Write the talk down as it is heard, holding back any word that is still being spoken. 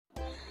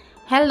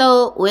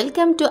Hello,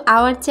 welcome to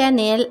our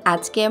channel.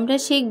 আজকে আমরা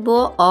শিখব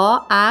অ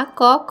আ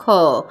ক খ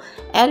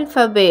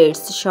অ্যালফাবেটস,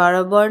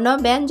 স্বরবর্ণ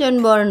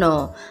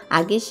ব্যঞ্জনবর্ণ।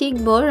 আগে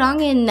শিখব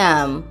রঙের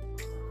নাম।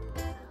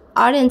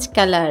 Orange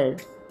colour,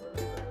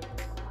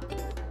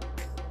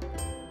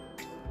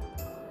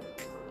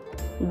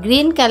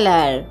 green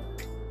colour,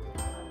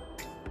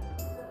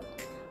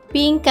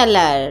 pink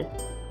colour,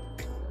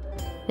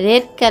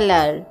 red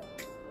colour,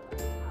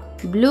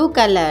 blue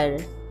colour,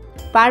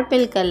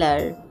 purple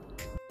colour.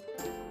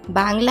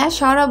 Bangla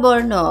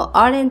স্বরবর্ণ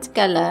অরেঞ্জ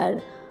কালার।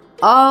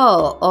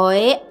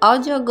 অয়ে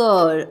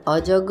অজগর,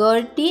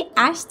 অজগরটি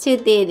আসছে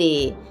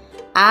তেরে।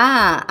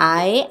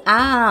 আয়ে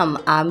আম,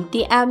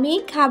 আমটি আমি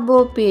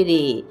খাবো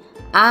পেরে।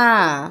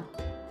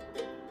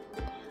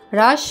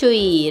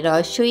 রসই,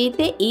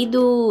 রসইতে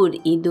ইঁদুর,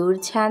 ইঁদুর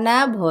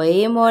ছানা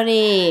ভয়ে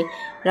মরে।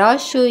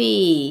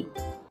 রসই।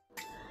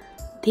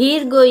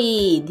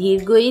 ধীরগই,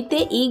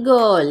 ধীরগইতে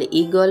ঈগল,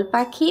 ঈগল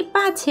পাখি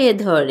পাছে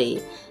ধরে।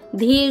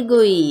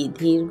 ধীরগই,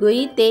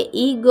 ধীরগইতে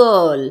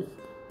ঈগল।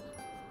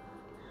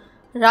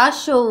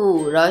 রসৌ,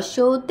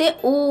 রসৌতে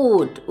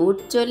উট, উট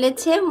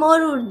চলেছে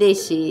মরুর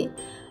দেশে।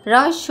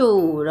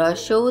 রসৌ,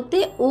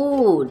 রসৌতে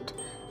উট।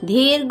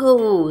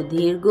 ধীরগৌ,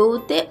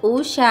 ধীরগৌতে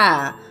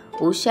উষা,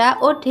 উষা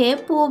ওঠে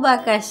পূব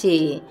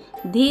আকাশে।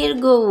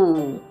 ধীরগৌ।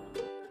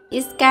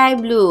 Sky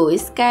blue,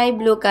 sky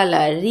blue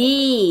colour.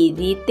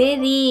 রিতে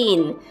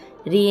ঋণ,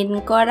 ঋণ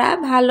করা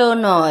ভালো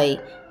নয়।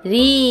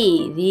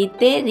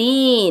 রিতে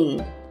ঋণ।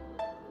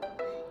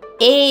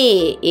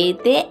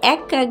 এতে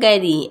এক্কা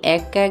গাড়ি,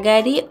 এক্কা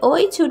গাড়ি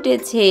ওই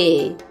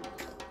ছুটেছে।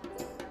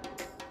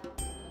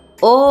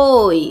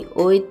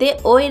 ওইতে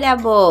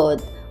ঐরাবত,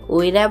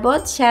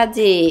 ঐরাবত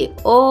সাজে।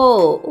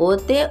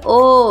 ওতে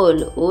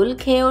ওল, ওল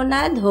খেও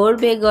না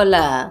ধরবে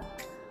গলা।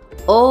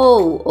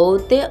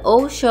 ওতে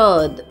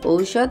ঔষধ,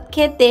 ঔষধ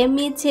খেতে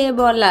মিছে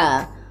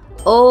বলা।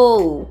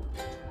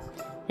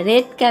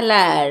 রেড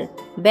কালার,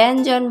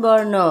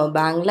 ব্যঞ্জনবর্ণ,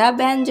 বাংলা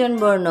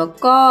ব্যঞ্জনবর্ণ।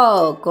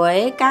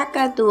 কয়ে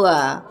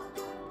কাকাতুয়া।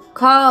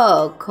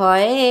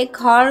 খয়ে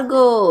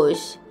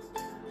খরগোশ।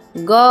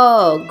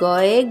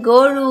 গয়ে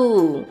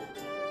গরু।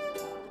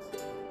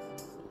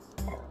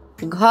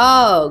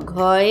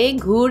 ঘয়ে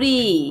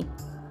ঘুড়ি।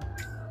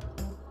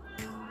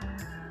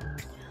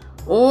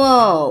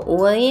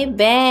 ওয়ে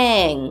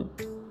ব্যাং।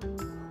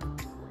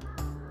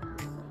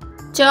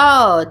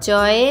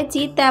 চয়ে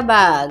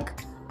চিতাবাঘ।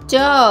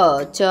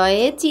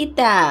 চয়ে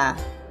চিতা।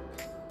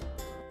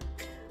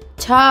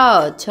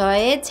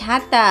 ছয়ে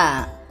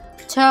ছাতা।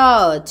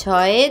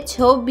 ছয়ে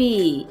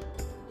ছবি।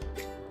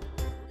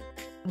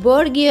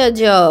 বর্গীয়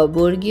জ,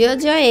 বর্গীয়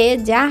জয়ে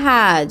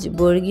জাহাজ,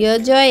 বর্গীয়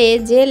জয়ে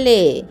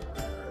জেলে।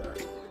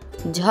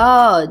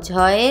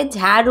 ঝয়ে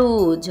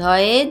ঝাড়ু,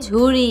 ঝয়ে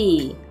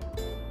ঝুড়ি।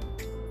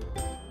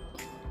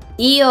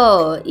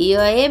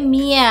 ইয়ে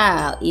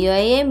মিয়া,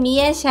 ইয়ে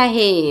মিয়া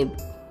সাহেব।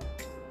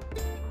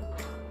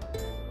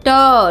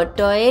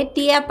 টয়ে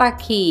টিয়া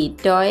পাখি,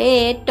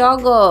 টয়ে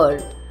টগর।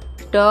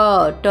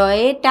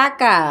 টয়ে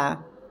টাকা।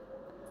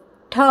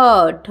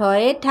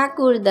 ঠয়ে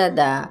ঠাকুর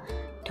দাদা,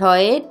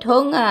 ঠয়ে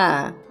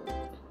ঠোঙা।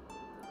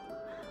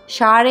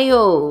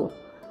 সরেও,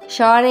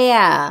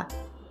 সরেয়া।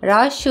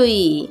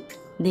 রসই,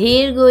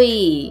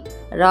 ধীরগই,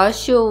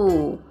 রসৌ।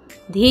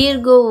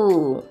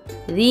 ধীরগৌ।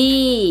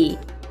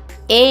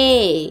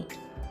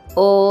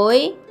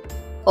 ওই,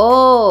 ও।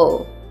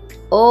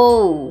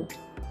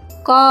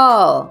 ক,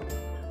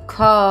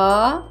 খ,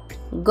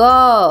 গ,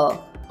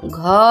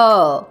 ঘ,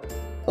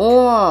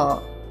 ঙ,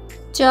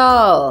 চ,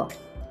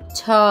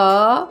 ছ,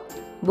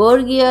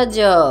 বর্গীয় জ,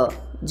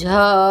 ঝ,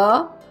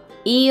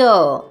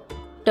 ইয়,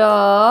 ট,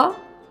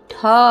 ঠ।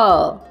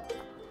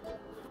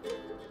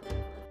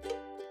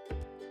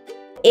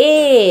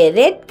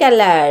 red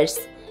colors.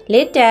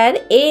 Letter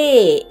A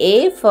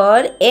for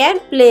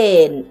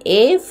airplane,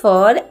 A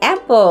for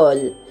apple.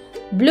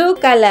 Blue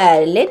color.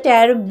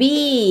 Letter B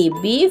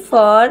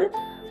for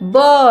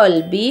ball,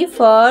 B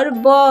for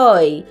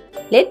boy.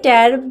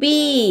 Letter B.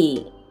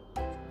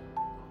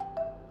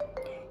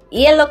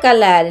 Yellow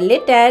color.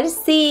 Letter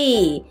C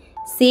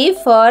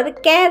for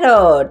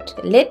carrot.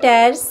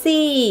 Letter C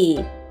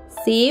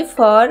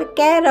for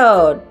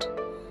carrot.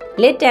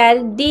 Letter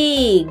D,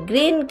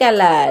 green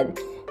color.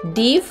 D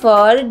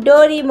for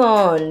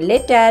Doraemon.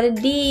 Letter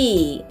D.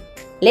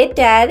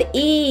 Letter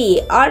E,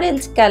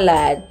 orange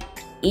color.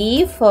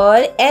 E for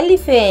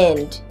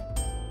elephant.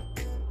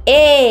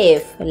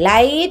 F,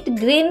 light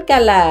green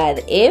color.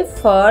 F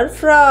for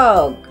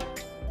frog.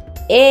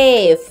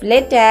 F,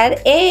 letter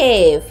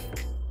F.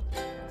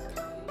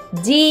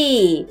 G,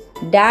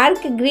 dark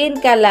green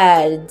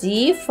color. G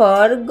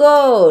for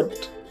goat.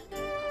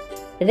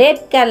 Red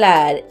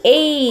color.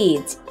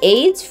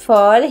 H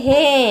for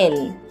hen.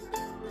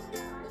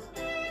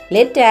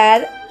 Letter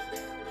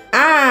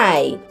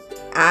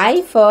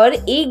I for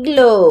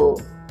igloo.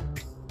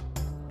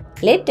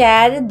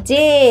 Letter J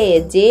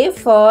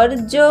for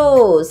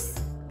juice.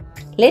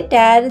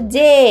 Letter J,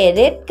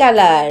 red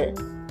color.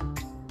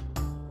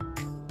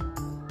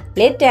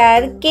 Letter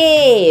K,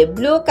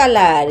 blue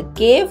color.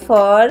 K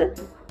for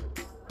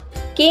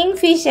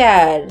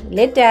Kingfisher.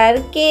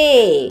 Letter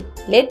K.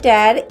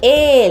 Letter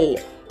L.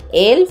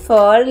 L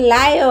for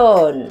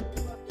lion.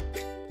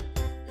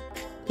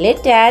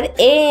 Letter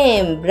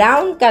M.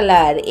 Brown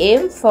color.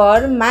 M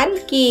for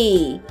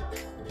monkey.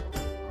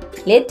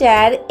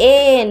 Letter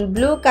N.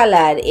 Blue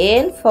color.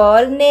 N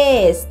for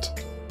nest.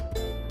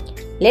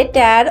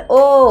 Letter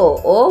O.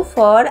 O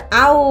for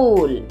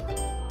owl.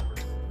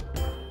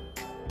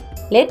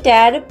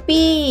 Letter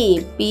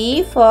P.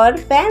 P for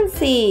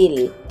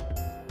pencil.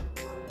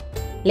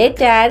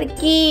 Letter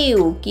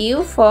Q.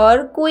 Q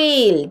for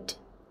quilt.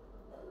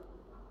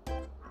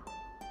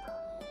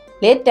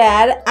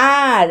 Letter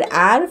R.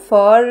 R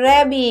for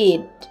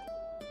rabbit.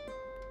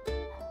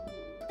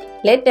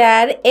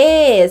 Letter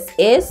S.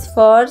 S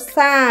for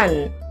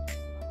sun.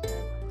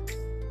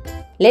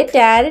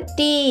 Letter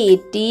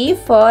T. T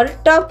for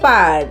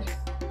topper.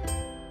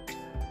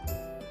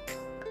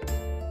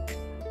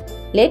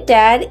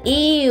 Letter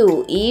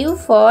U. U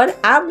for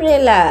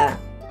umbrella.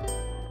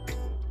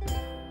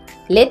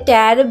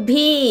 Letter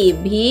V.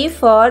 V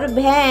for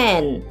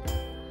van.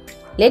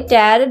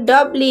 Letter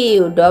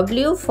W.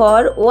 W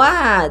for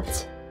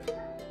watch.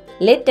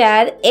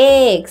 Letter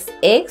X.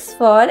 X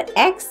for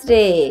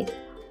X-ray.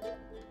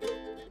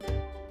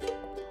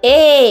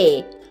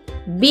 A,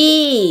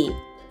 B,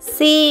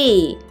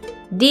 C,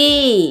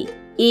 D,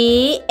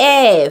 E,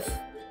 F,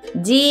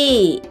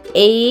 G,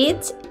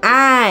 H,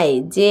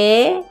 I,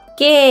 J,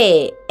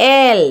 K,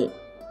 L,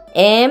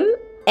 M,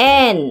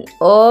 N,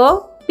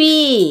 O,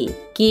 P,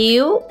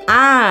 Q,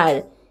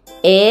 R,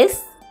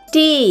 S,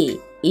 T,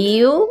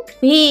 U,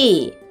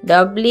 V,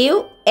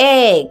 W,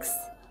 X.